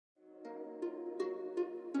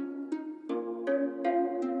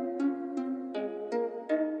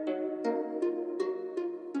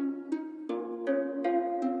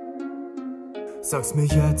Sag's mir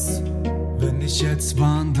jetzt, wenn ich jetzt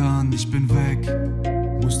wandern, ich bin weg.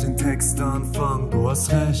 Muss den Text anfangen, du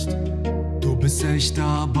hast recht. Du bist echt,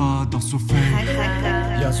 aber doch so fake.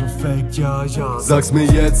 Ja, so fake, ja, ja. Sag's mir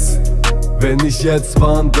jetzt, wenn ich jetzt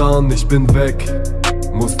wandern, ich bin weg.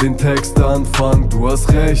 Muss den Text anfangen, du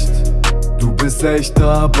hast recht. Du bist echt,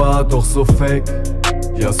 aber doch so fake.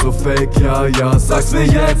 Ja, so fake, ja, ja. Sag's mir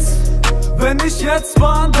jetzt, wenn ich jetzt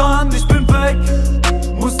wandern, ich bin weg.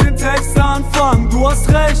 Muss den Text anfangen, du hast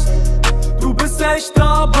recht. Du bist echt,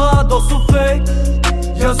 aber doch so fake.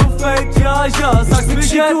 Ja, so fake, ja, ja, sag's mir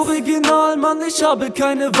jetzt. ChikOriginal, Mann, ich habe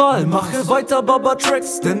keine Wahl. Mache weiter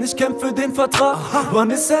Baba-Tracks, denn ich kämpfe für den Vertrag.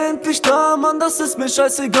 Wann ist er endlich da, Mann, das ist mir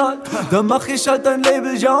scheißegal. Dann mach ich halt ein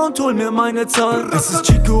Label, ja, und hol mir meine Zahl. Es ist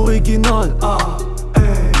ChikOriginal,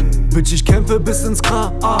 ey. Bitch, ich kämpfe bis ins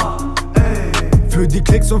Grab, ey. Für die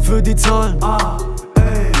Klicks und für die Zahlen,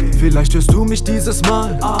 ey. Vielleicht hörst du mich dieses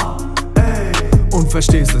Mal, und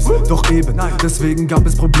verstehst es, doch eben, deswegen gab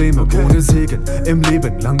es Probleme, ohne Segen im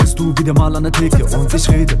Leben. Landest du wieder mal an der Theke und ich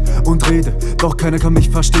rede und rede, doch keiner kann mich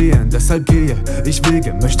verstehen. Deshalb gehe ich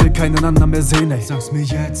Wege, möchte keinen anderen mehr sehen, ey. Sag's mir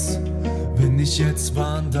jetzt, wenn ich jetzt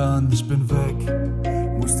wandern, ich bin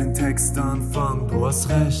weg. Muss den Text anfangen, du hast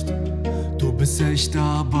recht. Du bist echt,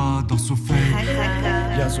 aber doch so fake.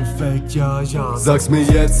 Ja, so fake, ja, ja. Sag's mir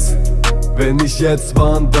jetzt, wenn ich jetzt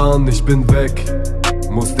wandern, ich bin weg.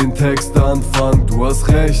 Muss den Text anfangen, du hast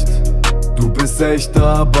recht. Du bist echt,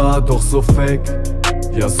 aber doch so fake.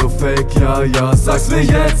 Ja, so fake, ja, ja. Sag's mir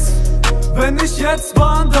jetzt, wenn ich jetzt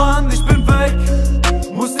wandern, ich bin weg.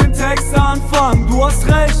 Muss den Text anfangen, du hast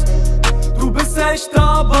recht. Du bist echt,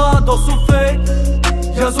 aber doch so fake.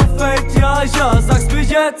 Ja, so fake, ja, ja, sag's mir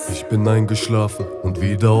jetzt. Ich bin eingeschlafen und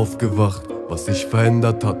wieder aufgewacht. Was sich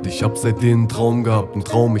verändert hat, ich hab seitdem einen Traum gehabt, einen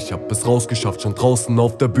Traum, ich hab es rausgeschafft, schon draußen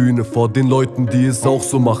auf der Bühne, vor den Leuten, die es auch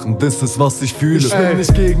so machen, das ist was ich fühle. Ich schwimm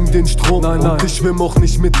nicht gegen den Strom, nein, und ich schwimm auch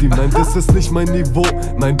nicht mit ihm, nein, das ist nicht mein Niveau,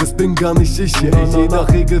 nein, das bin gar nicht ich hier,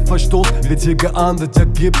 jeder Regelverstoß wird hier geahndet, ja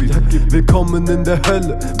gib ihm, willkommen in der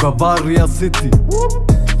Hölle, Bavaria City.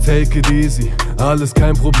 Take it easy, alles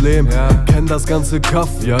kein Problem, kenn das ganze Kaff,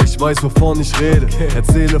 ja ich weiß wovon ich rede.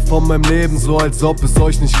 Erzähle von meinem Leben, so als ob es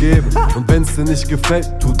euch nicht gäbe. Und wenn's dir nicht gefällt,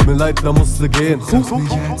 tut mir leid, da musst du gehen. Sag's mir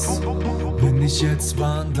jetzt, wenn ich jetzt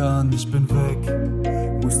wandern, ich bin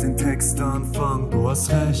weg. Muss den Text anfangen, du hast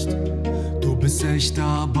recht. Du bist echt,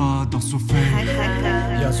 aber doch so fake.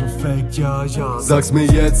 Ja, so fake, ja, ja. Sag's mir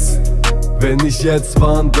jetzt, wenn ich jetzt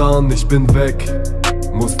wandern, ich bin weg.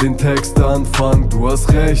 Muss den Text anfangen, du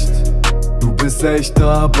hast recht. Du bist echt,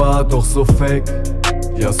 aber doch so fake.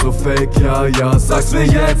 Ja, so fake, ja, ja. Sag's mir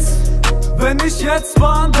jetzt, wenn ich jetzt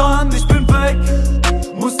wandern, ich bin weg.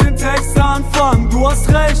 Muss den Text anfangen, du hast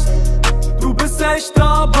recht. Du bist echt,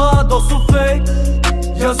 aber doch so fake.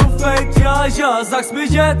 Ja, so fake, ja, ja. Sag's mir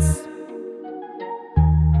jetzt.